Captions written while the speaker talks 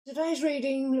Today's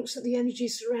reading looks at the energy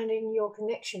surrounding your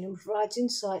connection and provides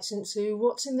insights into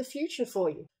what's in the future for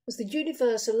you. As the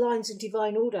universe aligns in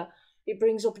divine order, it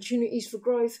brings opportunities for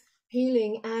growth,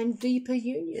 healing, and deeper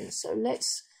union. So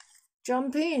let's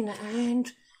jump in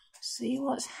and see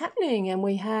what's happening. And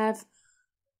we have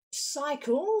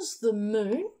cycles, the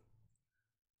moon.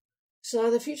 So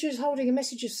the future is holding a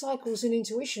message of cycles and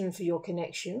intuition for your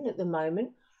connection at the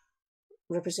moment,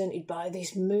 represented by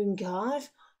this moon card.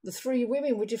 The three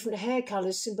women with different hair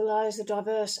colours symbolise the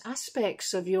diverse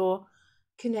aspects of your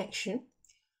connection.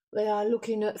 They are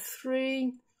looking at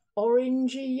three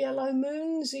orangey yellow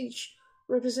moons, each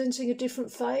representing a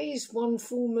different phase, one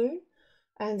full moon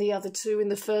and the other two in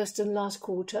the first and last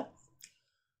quarter.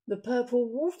 The purple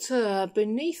water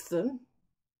beneath them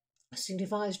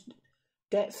signifies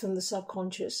depth and the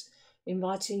subconscious,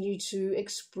 inviting you to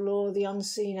explore the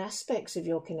unseen aspects of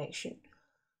your connection.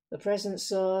 The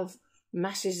presence of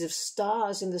masses of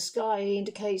stars in the sky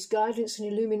indicates guidance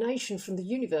and illumination from the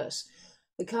universe.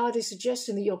 The card is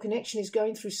suggesting that your connection is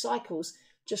going through cycles,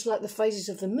 just like the phases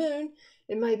of the moon.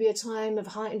 It may be a time of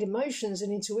heightened emotions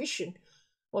and intuition,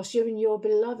 whilst you and your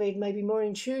beloved may be more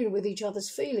in tune with each other's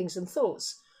feelings and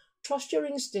thoughts. Trust your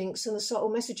instincts and the subtle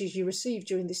messages you receive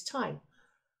during this time.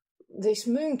 This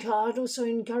moon card also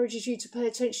encourages you to pay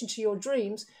attention to your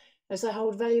dreams, as they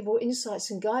hold valuable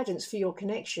insights and guidance for your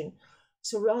connection.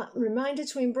 It's a reminder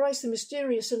to embrace the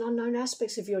mysterious and unknown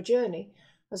aspects of your journey,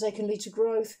 as they can lead to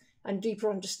growth and deeper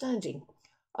understanding.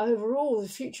 Overall, the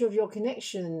future of your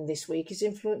connection this week is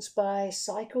influenced by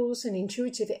cycles and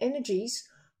intuitive energies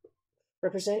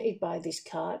represented by this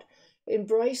card.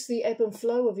 Embrace the ebb and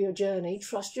flow of your journey,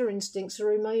 trust your instincts, and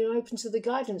remain open to the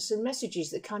guidance and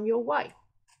messages that come your way.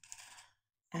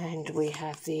 And we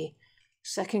have the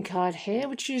second card here,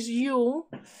 which is Yule,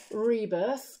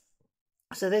 rebirth.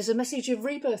 So there's a message of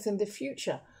rebirth in the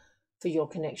future for your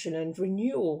connection and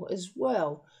renewal as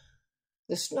well.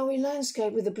 The snowy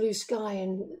landscape with the blue sky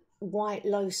and white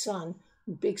low sun,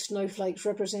 big snowflakes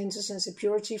represent a sense of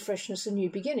purity, freshness and new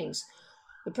beginnings.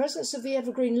 The presence of the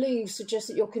evergreen leaves suggests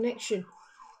that your connection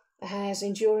has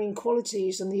enduring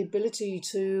qualities and the ability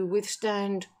to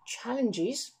withstand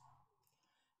challenges.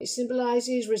 It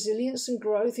symbolises resilience and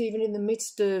growth even in the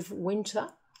midst of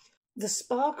winter. The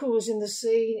sparkles in the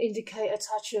scene indicate a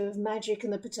touch of magic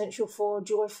and the potential for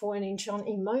joyful and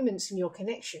enchanting moments in your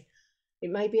connection. It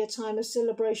may be a time of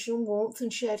celebration, warmth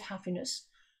and shared happiness.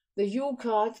 The Yule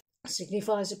card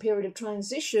signifies a period of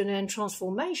transition and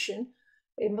transformation.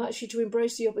 It invites you to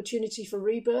embrace the opportunity for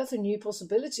rebirth and new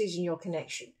possibilities in your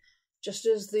connection. Just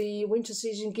as the winter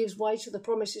season gives way to the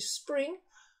promise of spring,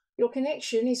 your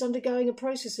connection is undergoing a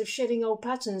process of shedding old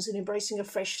patterns and embracing a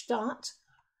fresh start.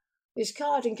 This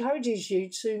card encourages you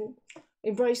to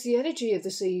embrace the energy of the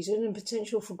season and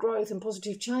potential for growth and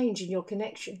positive change in your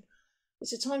connection.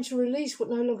 It's a time to release what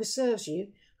no longer serves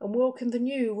you and welcome the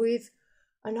new with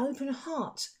an open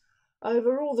heart.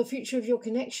 Overall, the future of your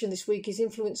connection this week is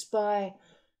influenced by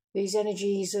these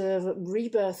energies of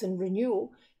rebirth and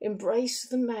renewal. Embrace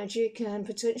the magic and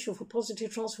potential for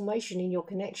positive transformation in your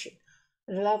connection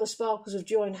and allow the sparkles of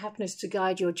joy and happiness to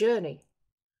guide your journey.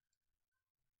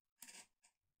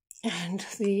 And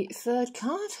the third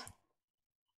card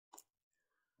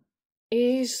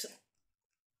is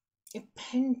a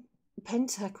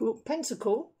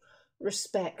pentacle,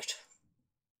 respect.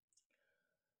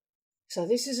 So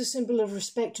this is a symbol of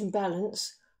respect and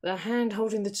balance. The hand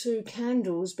holding the two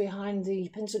candles behind the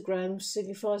pentagram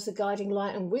signifies the guiding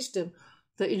light and wisdom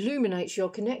that illuminates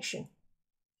your connection.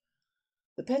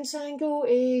 The pentacle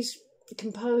is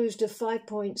composed of 5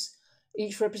 points,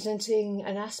 each representing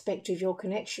an aspect of your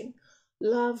connection: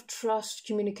 love, trust,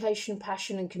 communication,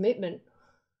 passion and commitment.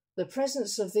 The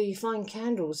presence of the fine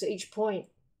candles at each point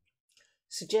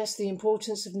suggests the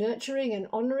importance of nurturing and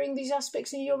honouring these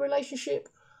aspects in your relationship.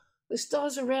 The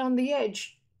stars around the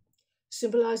edge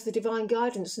symbolise the divine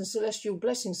guidance and celestial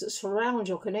blessings that surround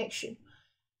your connection.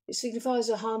 It signifies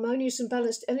a harmonious and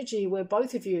balanced energy where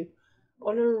both of you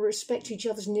honour and respect each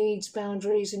other's needs,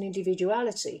 boundaries and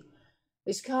individuality.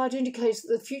 This card indicates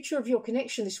that the future of your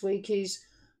connection this week is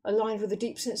aligned with a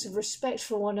deep sense of respect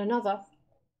for one another.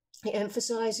 It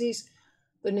emphasises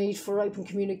the need for open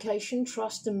communication,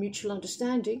 trust and mutual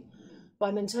understanding. By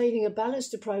maintaining a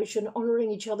balanced approach and honouring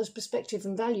each other's perspective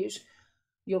and values,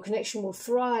 your connection will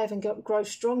thrive and grow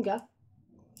stronger.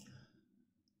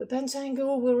 The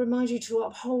pentacle will remind you to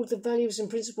uphold the values and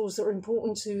principles that are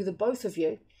important to the both of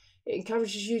you. It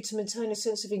encourages you to maintain a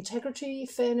sense of integrity,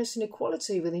 fairness and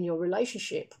equality within your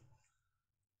relationship.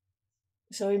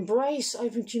 So embrace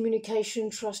open communication,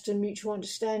 trust and mutual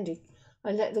understanding,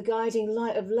 and let the guiding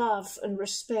light of love and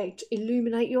respect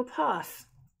illuminate your path.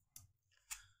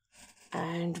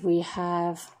 And we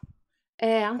have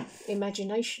air,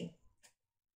 imagination.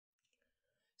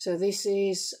 So this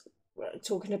is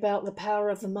talking about the power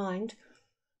of the mind.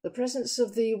 The presence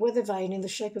of the weather vane in the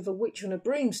shape of a witch on a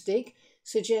broomstick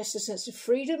suggests a sense of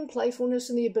freedom, playfulness,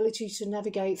 and the ability to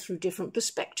navigate through different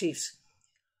perspectives.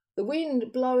 The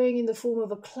wind blowing in the form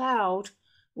of a cloud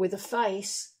with a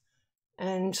face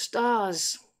and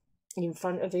stars in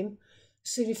front of him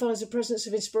signifies the presence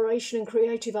of inspiration and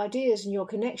creative ideas in your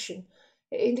connection.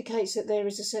 It indicates that there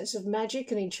is a sense of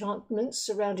magic and enchantment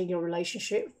surrounding your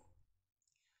relationship,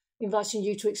 inviting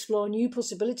you to explore new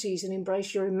possibilities and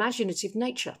embrace your imaginative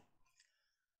nature.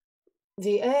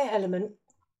 The air element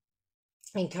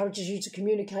encourages you to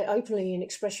communicate openly and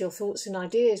express your thoughts and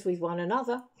ideas with one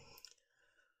another.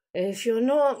 If you're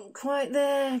not quite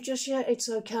there just yet, it's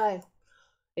okay.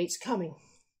 It's coming.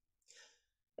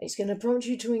 It's going to prompt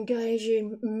you to engage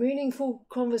in meaningful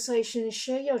conversations,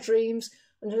 share your dreams,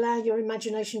 and allow your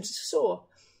imagination to soar.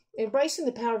 Embracing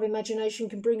the power of imagination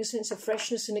can bring a sense of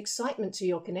freshness and excitement to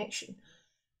your connection.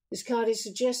 This card is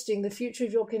suggesting the future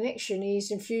of your connection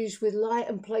is infused with light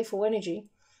and playful energy.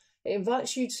 It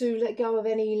invites you to let go of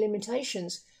any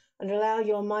limitations and allow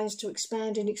your minds to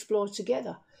expand and explore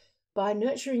together. By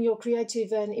nurturing your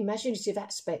creative and imaginative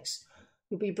aspects,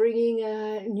 you'll be bringing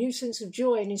a new sense of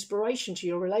joy and inspiration to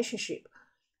your relationship.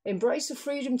 Embrace the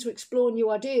freedom to explore new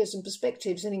ideas and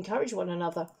perspectives and encourage one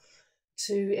another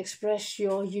to express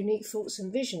your unique thoughts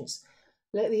and visions.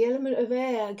 Let the element of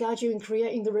air guide you in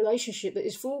creating the relationship that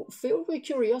is filled with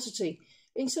curiosity,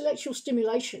 intellectual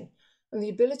stimulation, and the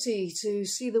ability to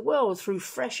see the world through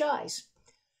fresh eyes.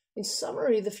 In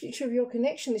summary, the future of your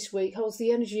connection this week holds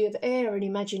the energy of air and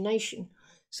imagination.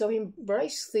 So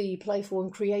embrace the playful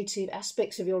and creative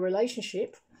aspects of your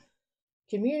relationship.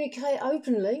 Communicate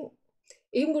openly,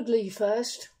 inwardly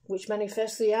first, which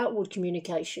manifests the outward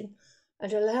communication,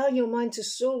 and allow your mind to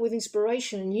soar with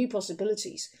inspiration and new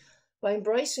possibilities. By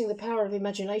embracing the power of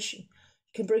imagination,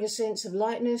 you can bring a sense of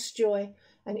lightness, joy,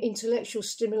 and intellectual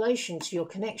stimulation to your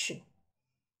connection.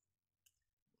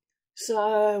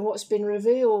 So what's been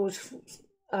revealed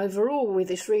overall with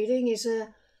this reading is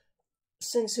a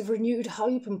sense of renewed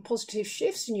hope and positive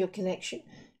shifts in your connection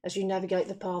as you navigate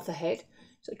the path ahead.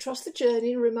 So trust the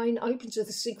journey and remain open to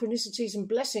the synchronicities and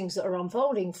blessings that are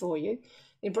unfolding for you.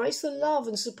 Embrace the love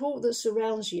and support that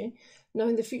surrounds you,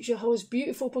 knowing the future holds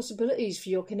beautiful possibilities for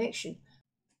your connection.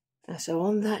 So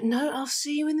on that note, I'll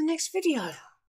see you in the next video.